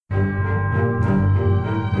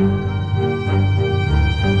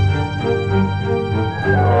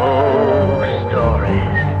Oh,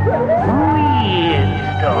 stories. Weird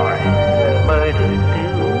stories. Murders,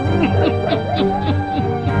 too.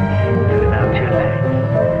 Turn out your lights.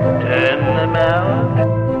 Turn them out.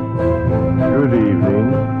 Good evening.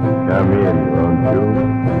 Come in, won't you?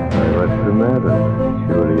 What's the matter?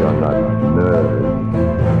 Surely you're not nervous.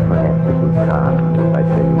 Perhaps it will calm if I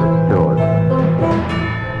tell you a story.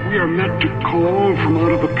 We are meant to call from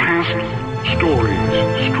out of the past stories,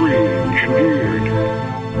 strange and weird.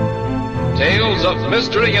 Tales of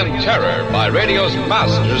mystery and terror by radio's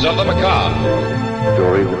masters of the macabre.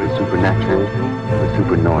 Stories of the supernatural, the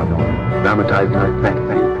supernormal, dramatized in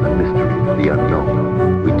fantasy, the mystery, the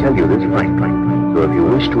unknown. We tell you this frankly, so if you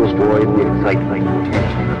wish to avoid the excitement and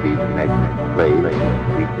tension of these imaginary plays,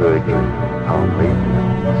 we urge you calmly,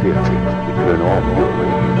 sincerely, to turn off your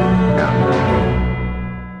radio now.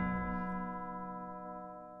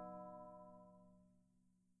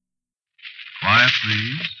 Quiet,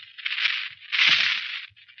 please.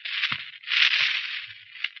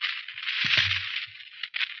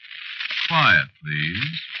 Quiet,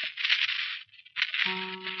 please.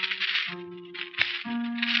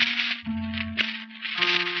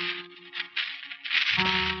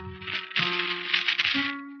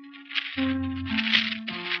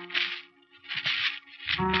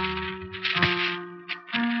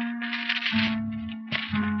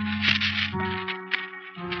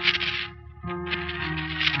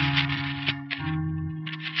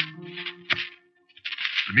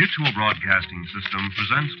 The Mutual Broadcasting System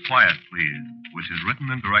presents Quiet, Please, which is written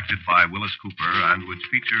and directed by Willis Cooper and which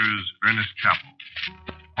features Ernest Chappell.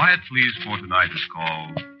 Quiet, Please for tonight is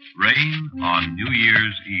called Rain on New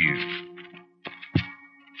Year's Eve.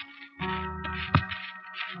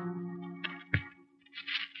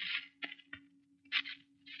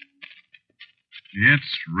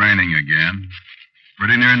 It's raining again.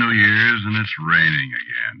 Pretty near New Year's, and it's raining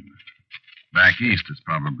again. Back east, it's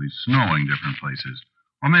probably snowing different places.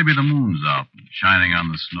 Or maybe the moon's out and shining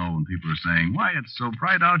on the snow, and people are saying, why, it's so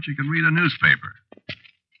bright out you can read a newspaper.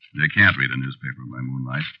 They can't read a newspaper by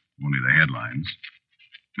moonlight, only the headlines.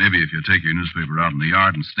 Maybe if you take your newspaper out in the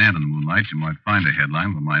yard and stand in the moonlight, you might find a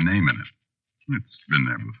headline with my name in it. It's been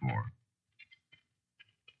there before.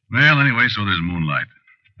 Well, anyway, so there's moonlight.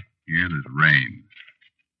 Here there's rain,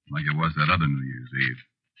 like it was that other New Year's Eve.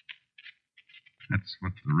 That's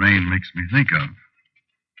what the rain makes me think of.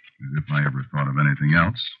 As if I ever thought of anything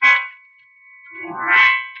else.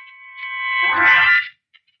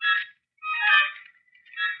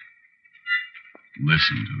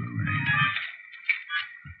 Listen to the rain.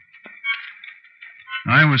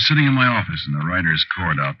 I was sitting in my office in the writer's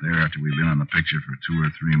court out there after we'd been on the picture for 2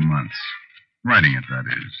 or 3 months. Writing it, that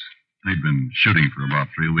is. They'd been shooting for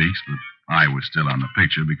about 3 weeks, but I was still on the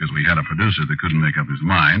picture because we had a producer that couldn't make up his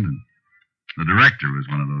mind, and the director was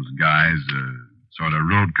one of those guys, sort of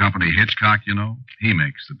road company Hitchcock, you know. He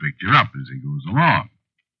makes the picture up as he goes along.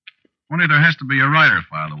 Only there has to be a writer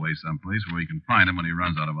filed away someplace where he can find him when he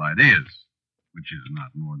runs out of ideas, which is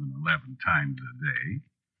not more than 11 times a day.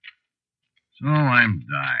 So I'm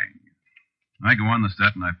dying. I go on the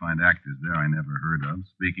set and I find actors there I never heard of,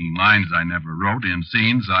 speaking lines I never wrote in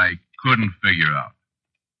scenes I couldn't figure out.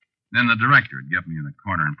 Then the director would get me in a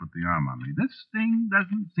corner and put the arm on me. This thing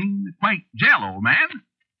doesn't seem to quite gel, old man.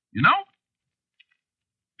 You know?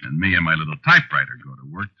 And me and my little typewriter go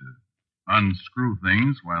to work to unscrew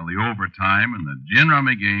things while the overtime and the gin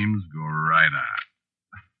rummy games go right on.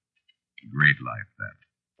 Great life, that.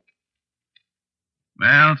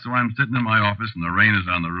 Well, so I'm sitting in my office and the rain is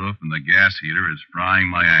on the roof and the gas heater is frying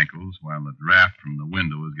my ankles while the draft from the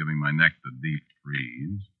window is giving my neck the deep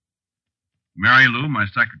freeze. Mary Lou, my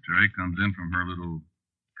secretary, comes in from her little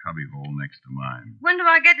cubbyhole next to mine. When do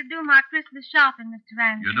I get to do my Christmas shopping, Mr.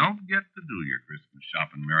 Ramsey? You don't get to do your Christmas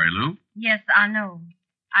shopping, Mary Lou. Yes, I know.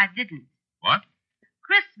 I didn't. What?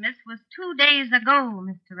 Christmas was 2 days ago,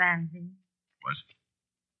 Mr. Ramsey. Was it?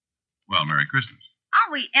 Well, Merry Christmas.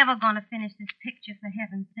 Are we ever going to finish this picture, for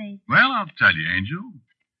heaven's sake? Well, I'll tell you, Angel.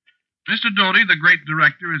 Mr. Doty, the great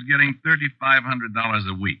director, is getting $3,500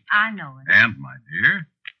 a week. I know it. And, my dear,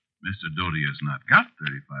 Mr. Doty has not got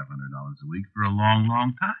 $3,500 a week for a long,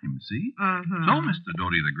 long time, see? Mm-hmm. So Mr.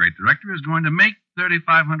 Doty, the great director, is going to make $3,500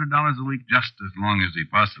 a week just as long as he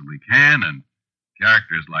possibly can, and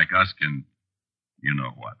characters like us can, you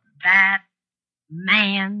know what. That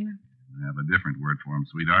man. I have a different word for him,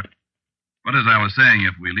 sweetheart. But as I was saying,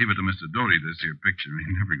 if we leave it to Mr. Doty, this here picture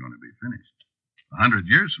ain't never going to be finished. 100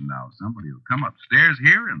 years from now, somebody will come upstairs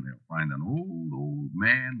here and they'll find an old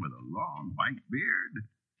man with a long white beard.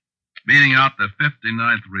 beating out the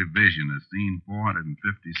 59th revision of scene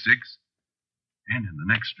 456. And in the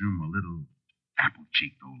next room, a little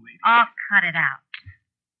apple-cheeked old lady. Oh, cut it out.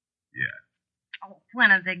 Yeah. Oh,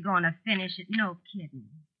 when are they going to finish it? No kidding.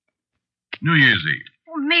 New Year's Eve.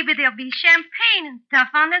 Well, maybe there'll be champagne and stuff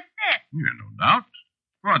on the set. Yeah, no doubt.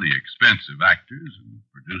 For the expensive actors and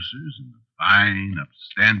producers and the fine,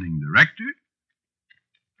 upstanding director.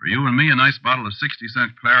 For you and me, a nice bottle of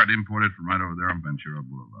 60-cent claret imported from right over there on Ventura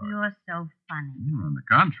Boulevard. You're so funny. On the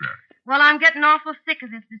contrary. Well, I'm getting awful sick of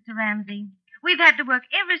this, Mr. Ramsey. We've had to work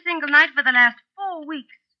every single night for the last 4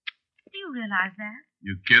 weeks. Do you realize that?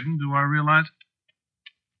 You kidding? Do I realize it?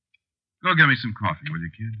 Go get me some coffee, will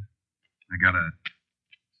you, kid? I gotta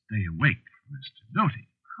stay awake for Mr. Doty.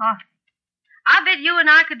 Coffee. I bet you and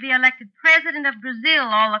I could be elected president of Brazil,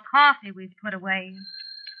 all the coffee we've put away.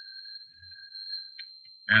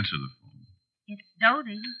 Answer the phone. It's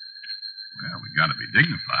Doty. Well, we gotta be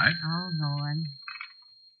dignified. Oh, Lord.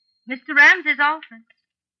 Mr. Ramsey's office.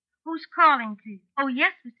 Who's calling, please? Oh,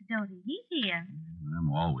 yes, Mr. Doty. He's here.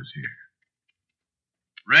 I'm always here.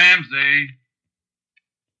 Ramsey.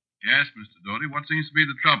 Yes, Mr. Doty. What seems to be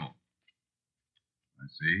the trouble? I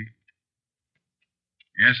see.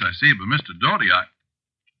 Yes, I see. But, Mr. Doty,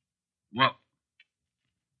 Well,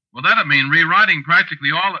 that'd mean rewriting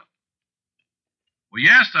practically all the... Well,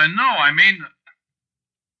 yes, I know. I mean...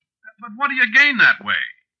 But what do you gain that way?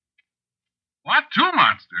 What? 2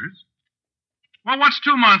 monsters? Well, what's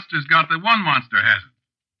 2 monsters got that 1 monster hasn't?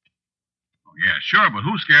 Oh, yeah, sure, but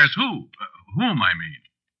who scares who? Whom, I mean.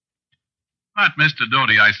 But, Mr.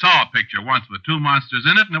 Doty, I saw a picture once with 2 monsters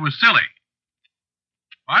in it, and it was silly.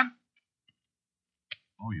 What?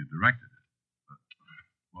 Oh, you directed it.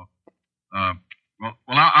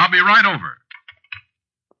 I'll be right over.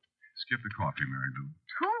 Skip the coffee, Mary Lou.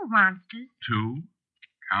 2 monsters? 2.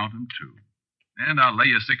 Count 'em 2. And I'll lay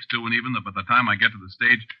you 6-2 and even that by the time I get to the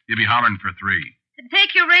stage, you'll be hollering for 3.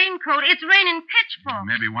 Take your raincoat. It's raining pitchforks.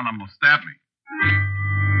 Maybe one of them will stab me.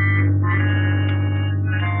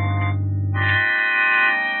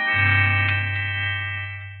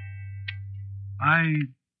 I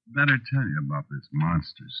better tell you about this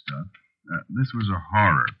monster stuff. This was a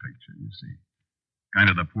horror picture, you see. Kind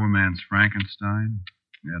of the poor man's Frankenstein.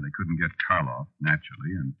 Yeah, they couldn't get Karloff,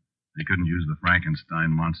 naturally, and they couldn't use the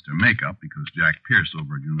Frankenstein monster makeup because Jack Pierce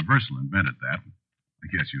over at Universal invented that. I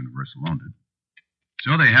guess Universal owned it.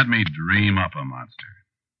 So they had me dream up a monster.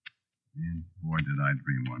 And boy, did I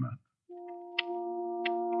dream one up.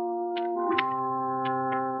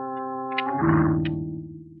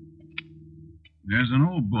 There's an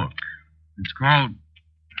old book. It's called...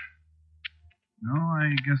 No,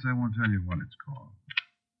 I guess I won't tell you what it's called.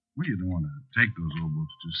 Well, you don't want to take those old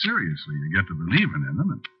books too seriously. You get to believing in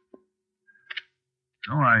them. And...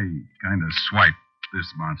 So I kind of swiped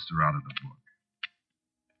this monster out of the book.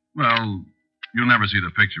 Well, you'll never see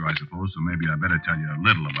the picture, I suppose, so maybe I better tell you a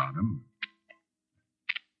little about him.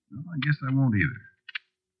 No, I guess I won't either.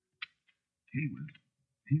 He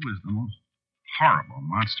was the most horrible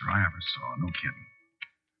monster I ever saw, no kidding.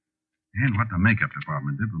 And what the makeup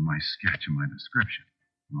department did with my sketch and my description.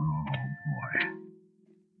 Oh, boy.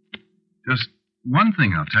 Just one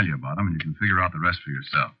thing I'll tell you about him, and you can figure out the rest for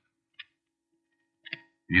yourself.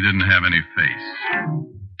 He didn't have any face.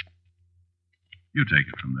 You take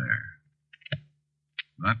it from there.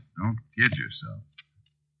 But don't kid yourself.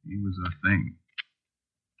 He was a thing.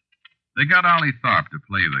 They got Ollie Tharp to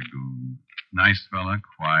play the goon. Nice fella,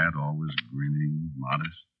 quiet, always grinning,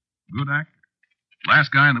 modest. Good actor.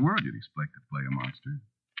 Last guy in the world you'd expect to play a monster.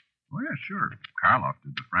 Oh, yeah, sure. Karloff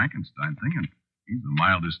did the Frankenstein thing, and he's the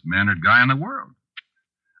mildest-mannered guy in the world.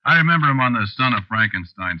 I remember him on the Son of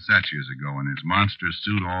Frankenstein set years ago in his monster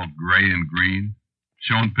suit all gray and green,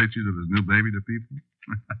 showing pictures of his new baby to people.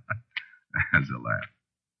 That's a laugh.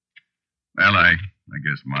 Well, I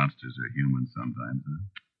guess monsters are human sometimes, huh?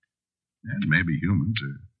 And maybe humans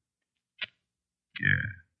are... Yeah.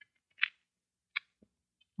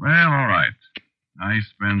 Well, all right. I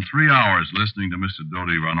spend 3 hours listening to Mr.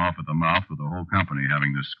 Doty run off at the mouth with the whole company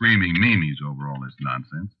having the screaming memes over all this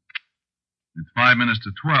nonsense. It's 5 minutes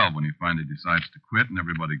to 12 when he finally decides to quit and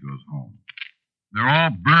everybody goes home. They're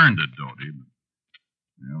all burned at Doty, but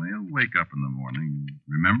well, they'll wake up in the morning and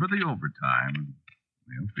remember the overtime and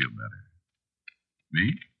they'll feel better.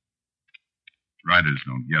 Me? Writers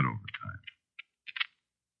don't get overtime.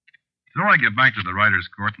 So I get back to the writer's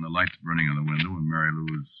court and the light's burning in the window and Mary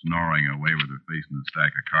Lou is snoring away with her face in a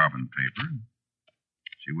stack of carbon paper.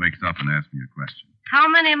 She wakes up and asks me a question. How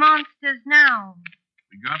many monsters now?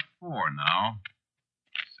 We got 4 now,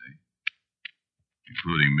 I say,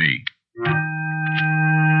 including me.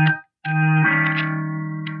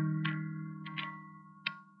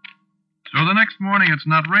 So the next morning, it's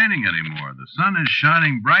not raining anymore. The sun is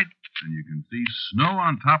shining bright, and you can see snow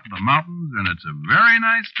on top of the mountains, and it's a very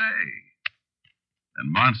nice day.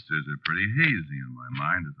 And monsters are pretty hazy in my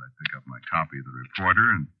mind as I pick up my copy of the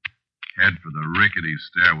Reporter and head for the rickety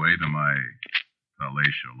stairway to my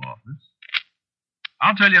palatial office.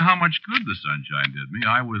 I'll tell you how much good the sunshine did me.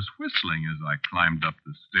 I was whistling as I climbed up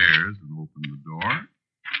the stairs and opened the door.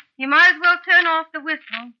 You might as well turn off the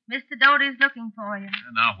whistle. Mr. Doty's looking for you.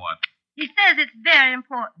 And now what? He says it's very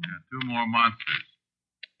important. Yeah, 2 more monsters.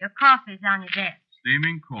 Your coffee's on your desk.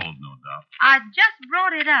 Steaming cold, no doubt. I just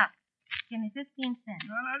brought it up. Give me 15 cents.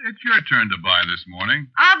 Well, it's your turn to buy this morning.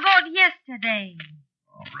 I bought yesterday.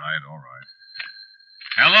 All right.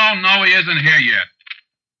 Hello? No, he isn't here yet.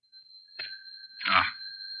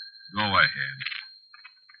 Go ahead.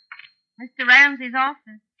 Mr. Ramsey's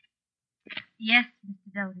office. Yes,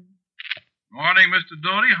 Mr. Doty. Morning, Mr.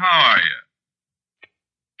 Doty. How are you?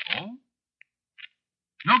 Oh?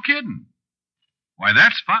 No kidding. Why,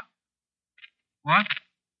 that's fine. What?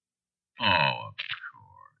 Oh, of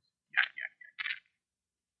course.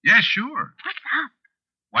 Yeah. Yes, sure. What's up?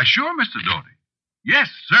 Why, sure, Mr. Doty. Yes,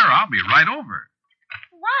 sir, I'll be right over.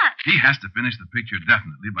 What? He has to finish the picture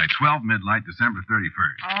definitely by 12 midnight, December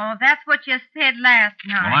 31st. Oh, that's what you said last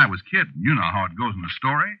night. Well, I was kidding. You know how it goes in the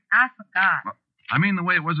story. I forgot. Well, I mean the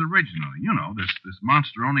way it was originally. You know, this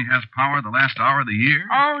monster only has power the last hour of the year.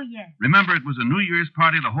 Oh, yes. Remember, it was a New Year's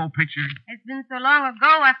party, the whole picture? It's been so long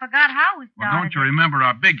ago, I forgot how we started. Well, don't you remember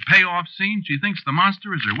our big payoff scene? She thinks the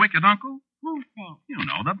monster is her wicked uncle? Who thinks? You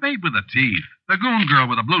know, the babe with the teeth. The goon girl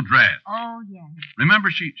with the blue dress. Oh, yes. Remember,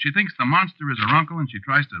 she thinks the monster is her uncle, and she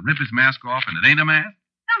tries to rip his mask off, and it ain't a mask?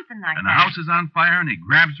 Something like And that. the house is on fire, and he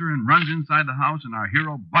grabs her and runs inside the house, and our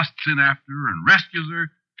hero busts in after her and rescues her.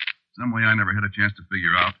 Some way I never had a chance to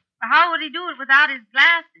figure out. But how would he do it without his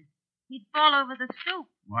glasses? He'd fall over the stoop.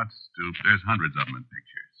 What stoop? There's hundreds of them in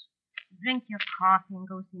pictures. Drink your coffee and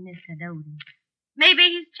go see Mr. Doty. Maybe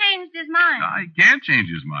he's changed his mind. I can't change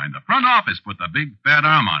his mind. The front office put the big fat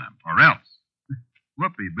arm on him, or else.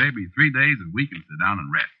 Whoopee, baby, 3 days and we can sit down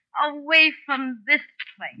and rest. Away from this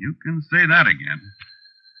place. You can say that again.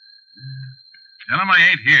 Tell him I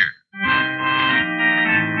ain't here.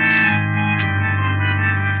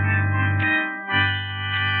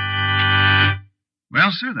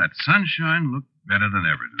 Well, sir, that sunshine looked better than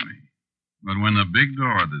ever to me. But when the big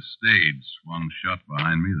door of the stage swung shut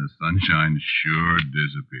behind me, the sunshine sure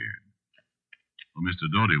disappeared. Well, Mr.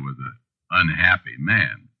 Doty was an unhappy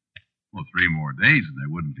man. Well, 3 more days and there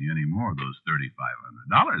wouldn't be any more of those $3,500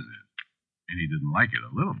 is. And he didn't like it a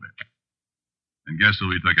little bit. And guess who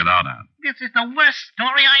he took it out on? This is the worst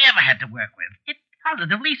story I ever had to work with. It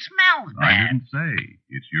positively smells bad. I didn't say.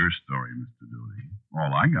 It's your story, Mr. Doty.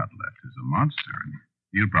 All I got left is a monster, and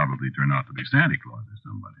he'll probably turn out to be Santa Claus or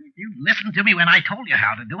somebody. You listened to me when I told you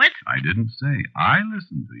how to do it. I didn't say. I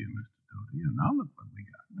listened to you, Mr. Doty, and now look what we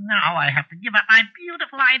got. Now I have to give up my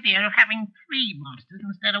beautiful idea of having 3 monsters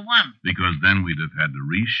instead of 1. Because then we'd have had to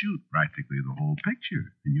reshoot practically the whole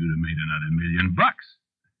picture, and you'd have made another $1 million.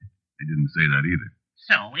 I didn't say that either.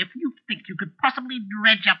 So, if you think you could possibly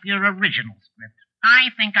dredge up your original script,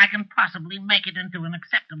 I think I can possibly make it into an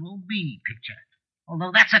acceptable B picture.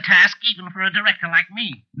 Although that's a task even for a director like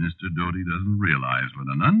me. Mr. Doty doesn't realize what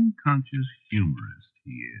an unconscious humorist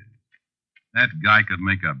he is. That guy could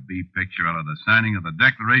make a B picture out of the signing of the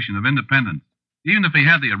Declaration of Independence, even if he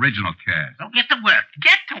had the original cast. So get to work.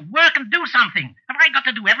 Get to work and do something. Have I got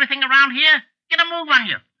to do everything around here? Get a move on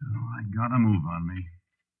you. Oh, I got a move on me.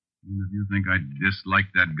 Even if you think I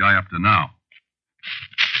disliked that guy up to now.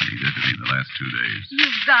 He did to me the last 2 days.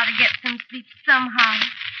 You've got to get some sleep somehow.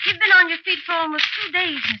 You've been on your feet for almost 2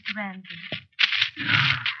 days, Mr. Ramsey.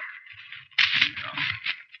 Yeah.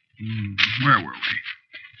 Where were we?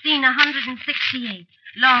 Scene 168.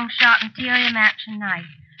 Long shot interior mansion night.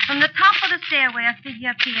 From the top of the stairway, a figure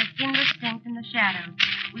appears indistinct in the shadows.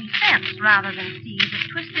 We sense, rather than see, the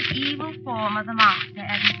twisted evil form of the monster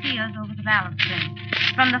as he peers over the balustrade.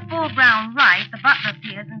 From the foreground right, the butler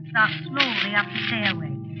appears and starts slowly up the stairway.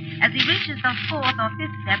 As he reaches the 4th or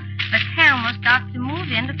 5th step, the camera starts to move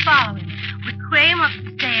in to follow him. We crane up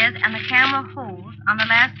the stairs, and the camera holds on the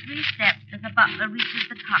last 3 steps as the butler reaches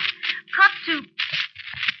the top. Cut to...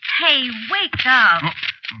 Hey, wake up.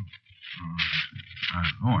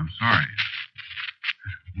 I'm sorry.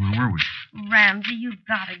 Where were we? Ramsey, you've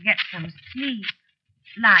got to get some sleep.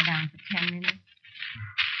 Lie down for 10 minutes.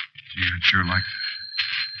 Gee, I'd sure like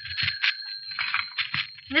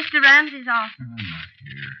to. Mr. Ramsey's office. I'm not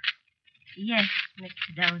here. Yes,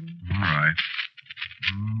 Mr. Doty. All right.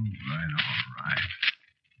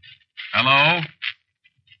 Hello?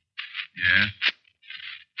 Yes?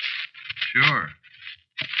 sure.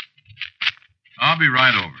 I'll be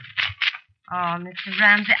right over. Oh, Mr.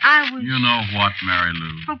 Ramsey, I wish... You know what, Mary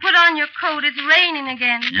Lou? Oh, put on your coat. It's raining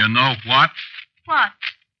again. You know what? What?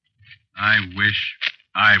 I wish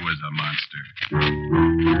I was a monster.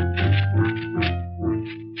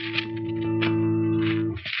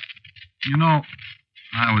 You know,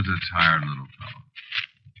 I was a tired little fellow.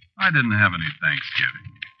 I didn't have any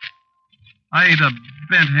Thanksgiving. I ate a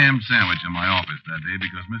bent ham sandwich in my office that day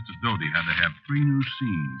because Mr. Doty had to have 3 new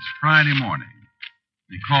scenes Friday morning.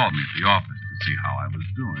 He called me at the office to see how I was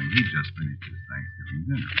doing. He'd just finished his Thanksgiving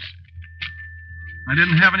dinner. I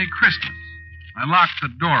didn't have any Christmas. I locked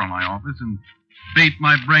the door of my office and baked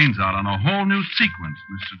my brains out on a whole new sequence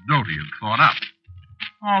Mr. Doty had thought up.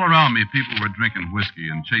 All around me, people were drinking whiskey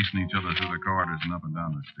and chasing each other through the corridors and up and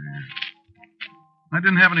down the stairs. I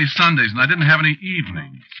didn't have any Sundays, and I didn't have any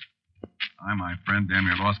evenings. I, my friend, damn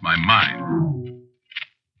near lost my mind.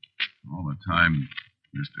 All the time,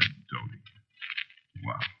 Mr. Doty.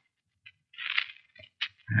 Wow.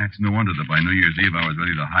 It's no wonder that by New Year's Eve I was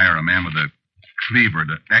ready to hire a man with a cleaver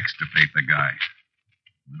to extirpate the guy.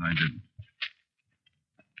 But I didn't.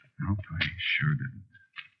 Nope, I sure didn't.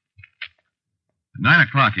 At 9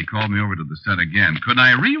 o'clock, he called me over to the set again. Could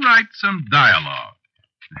I rewrite some dialogue?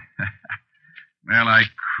 Well, I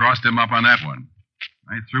crossed him up on that one.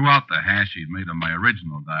 I threw out the hash he'd made of my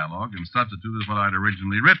original dialogue and substituted what I'd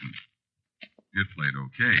originally written. It played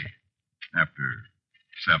okay. After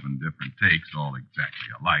 7 different takes, all exactly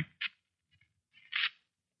alike.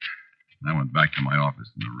 I went back to my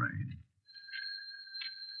office in the rain.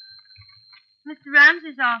 Mr.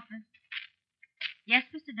 Ramsey's office. Yes,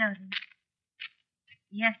 Mr. Doty.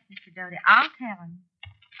 Yes, Mr. Doty. I'll tell him.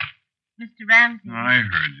 Mr. Ramsey. I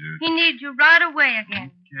heard you. He needs you right away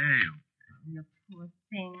again. Okay. Oh, you poor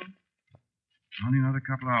thing. Only another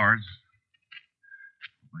couple hours.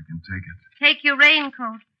 Hope I can take it. Take your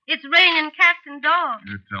raincoat. It's raining cats and dogs.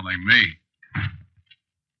 You're telling me.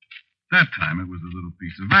 That time it was a little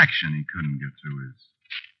piece of action he couldn't get through his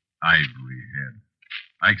ivory head.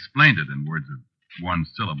 I explained it in words of 1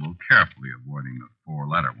 syllable, carefully avoiding the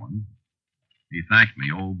 4-letter ones. He thanked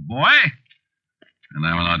me, old boy, and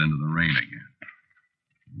I went out into the rain again.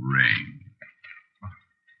 Rain.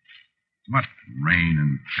 What rain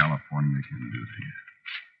in California can do to you.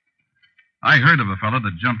 I heard of a fellow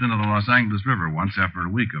that jumped into the Los Angeles River once after a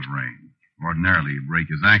week of rain. Ordinarily, he'd break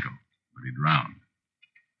his ankle, but he drowned.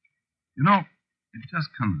 You know, it just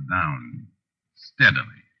comes down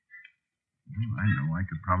steadily. Well, I know I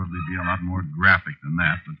could probably be a lot more graphic than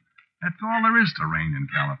that, but that's all there is to rain in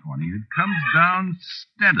California. It comes down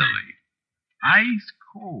steadily. Ice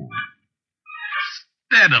cold.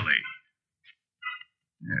 Steadily.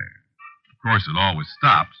 Yeah. Of course, it always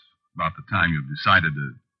stops about the time you've decided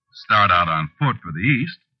to start out on foot for the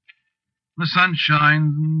east. The sun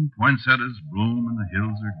shines and poinsettias bloom and the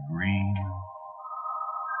hills are green.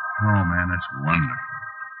 Oh, man, that's wonderful.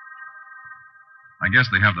 I guess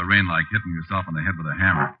they have the rain like hitting yourself on the head with a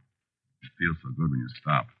hammer. It feels so good when you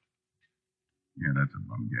stop. Yeah, that's a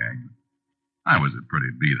bum gag. I was a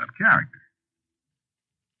pretty beat-up character.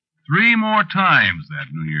 3 more times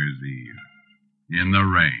that New Year's Eve. In the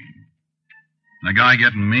rain. The guy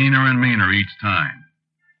getting meaner and meaner each time.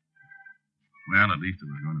 Well, at least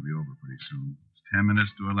it was going to be over pretty soon. It was 10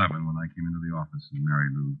 minutes to 11 when I came into the office and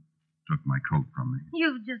Mary Lou took my coat from me.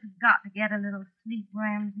 You've just got to get a little sleep,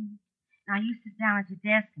 Ramsey. Now you sit down at your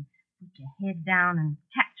desk and put your head down and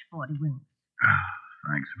catch 40 winks.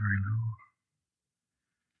 Thanks, Mary Lou.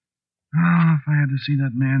 Oh, if I had to see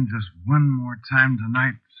that man just one more time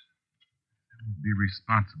tonight, I would be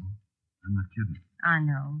responsible. I'm not kidding. I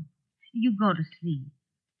know. You go to sleep.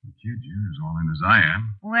 The kid, you're as all in as I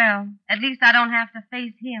am. Well, at least I don't have to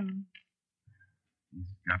face him.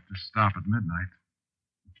 He's got to stop at midnight.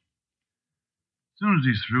 As soon as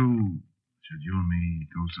he's through, should you and me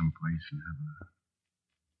go someplace and have a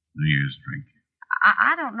New Year's drink?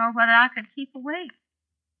 I don't know whether I could keep awake.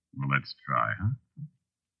 Well, let's try, huh?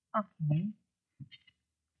 Okay.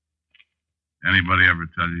 Anybody ever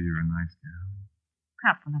tell you you're a nice gal?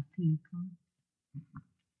 Couple of people.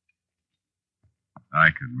 I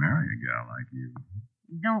could marry a gal like you.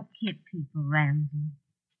 Don't kid people, Ramsey.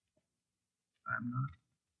 I'm not.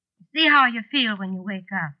 See how you feel when you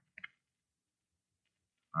wake up.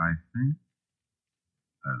 I think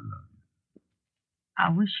I love you. I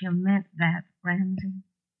wish you meant that, Ramsey.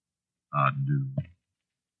 I do.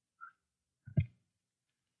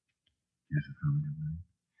 Kiss it from me goodnight.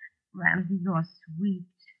 Ramsey, you're sweet.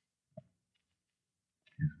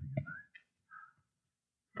 Kiss me goodnight.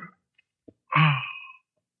 Oh.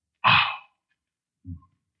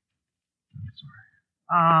 I'm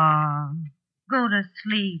sorry. Go to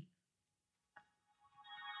sleep.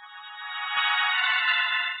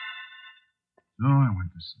 So I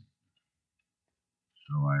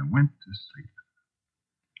went to sleep.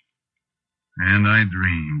 And I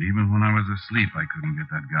dreamed. Even when I was asleep, I couldn't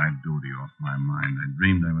get that guy Doty off my mind. I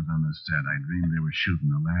dreamed I was on the set. I dreamed they were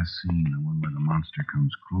shooting the last scene, the one where the monster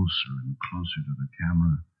comes closer and closer to the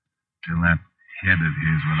camera, till that head of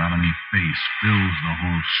his without any face fills the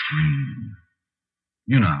whole screen.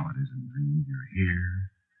 You know how it is in dreams. You're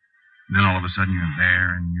here, and then all of a sudden you're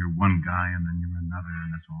there, and you're one guy, and then you're another,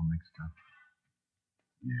 and it's all mixed up.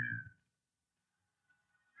 Yeah.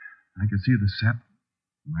 I could see the set,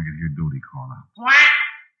 and I could hear Doty call out. Quiet!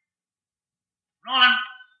 Roland.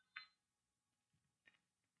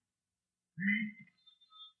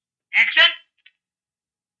 Action!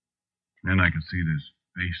 Then I could see this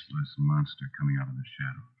faceless monster coming out of the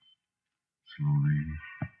shadows.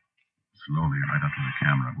 Slowly, right up to the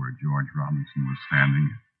camera where George Robinson was standing,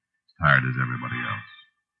 as tired as everybody else.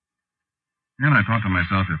 And I thought to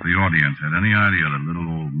myself, if the audience had any idea that little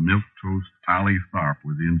old milquetoast Allie Tharp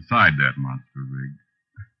was inside that monster rig,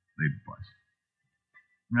 they'd bust.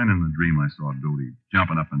 And in the dream, I saw Doty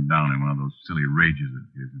jumping up and down in one of those silly rages of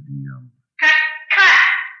his, and he yelled, Cut!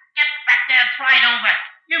 Get back there and try it over.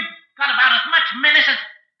 You've got about as much menace as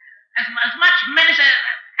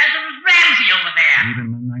Ramsey over there.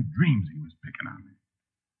 Even in my dreams, he was picking on me.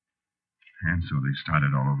 And so they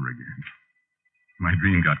started all over again. My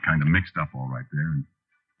dream got kind of mixed up all right there,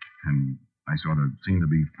 and I sort of seemed to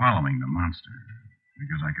be following the monster,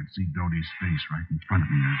 because I could see Doty's face right in front of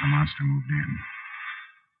me as the monster moved in.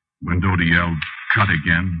 When Doty yelled, cut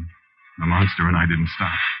again, the monster and I didn't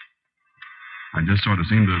stop. I just sort of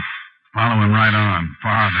seemed to follow him right on,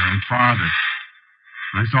 farther and farther.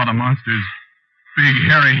 I saw the monster's big,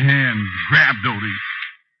 hairy hands grab Doty,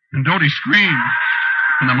 and Doty screamed,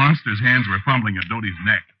 and the monster's hands were fumbling at Doty's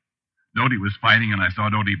neck. Doty was fighting, and I saw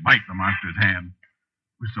Doty bite the monster's hand.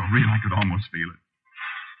 It was so real I could almost feel it.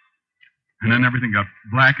 And then everything got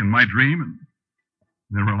black in my dream, and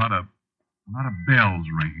there were a lot of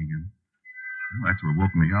bells ringing, and that's what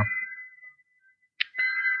woke me up.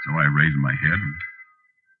 So I raised my head, and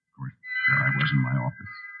of course, there I was in my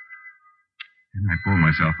office. And I pulled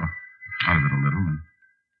myself out of it a little, and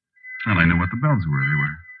well, I knew what the bells were. They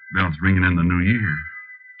were bells ringing in the new year.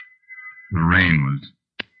 The rain was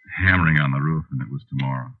hammering on the roof, and it was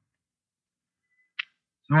tomorrow.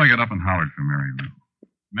 So I got up and hollered for Mary Lou.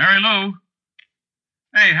 Mary Lou!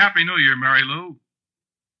 Hey, Happy New Year, Mary Lou!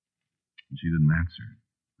 And she didn't answer.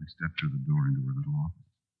 I stepped through the door into her little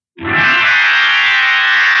office.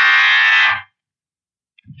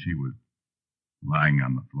 And she was lying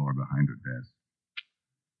on the floor behind her desk.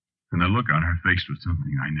 And the look on her face was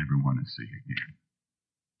something I never want to see again.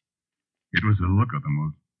 It was a look of the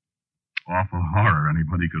most awful horror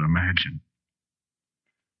anybody could imagine.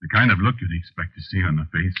 The kind of look you'd expect to see on the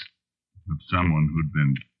face of someone who'd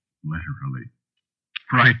been literally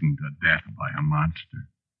frightened to death by a monster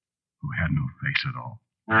who had no face at all.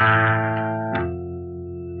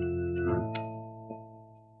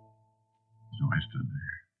 So I stood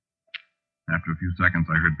there. After a few seconds,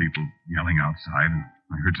 I heard people yelling outside, and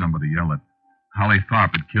I heard somebody yell that Holly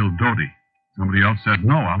Tharp had killed Doty. Somebody else said,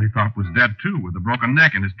 no, Ollie Tharp was dead, too, with a broken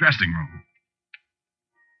neck in his dressing room.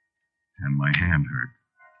 And my hand hurt.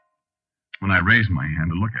 When I raised my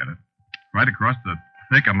hand to look at it, right across the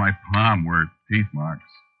thick of my palm were teeth marks.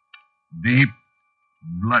 Deep,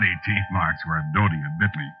 bloody teeth marks where Doty had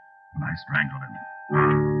bit me when I strangled him.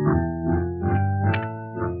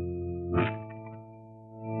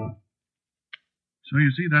 So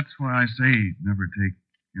you see, that's why I say never take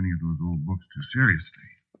any of those old books too seriously.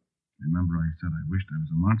 Remember I said I wished I was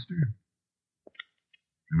a monster?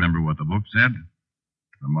 Remember what the book said?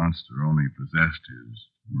 The monster only possessed his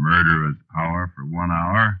murderous power for 1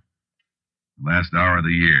 hour, the last hour of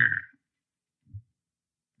the year.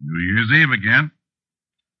 New Year's Eve again,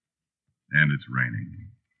 and it's raining.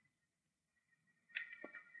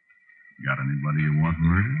 Got anybody who wants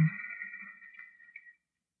murder?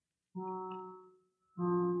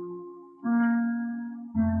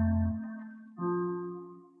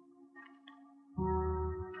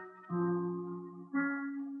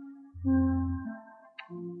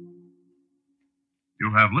 You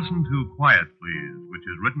have listened to Quiet Please, which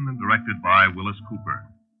is written and directed by Willis Cooper.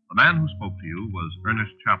 The man who spoke to you was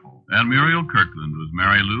Ernest Chappell. And Muriel Kirkland was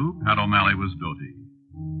Mary Lou. Pat O'Malley was Doty.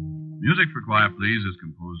 Music for Quiet Please is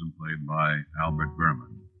composed and played by Albert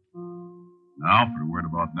Berman. Now, for a word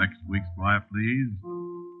about next week's Quiet Please,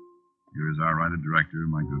 here is our writer-director,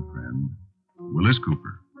 my good friend, Willis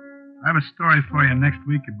Cooper. I have a story for you next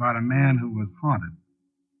week about a man who was haunted.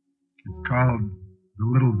 It's called The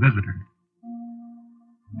Little Visitor.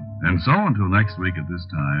 And so, until next week at this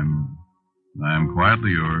time, I am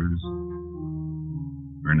quietly yours,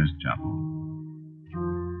 Ernest Chappell.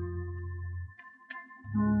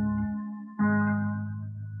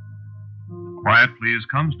 Quiet Please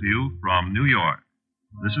comes to you from New York.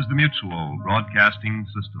 This is the Mutual Broadcasting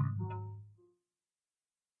System.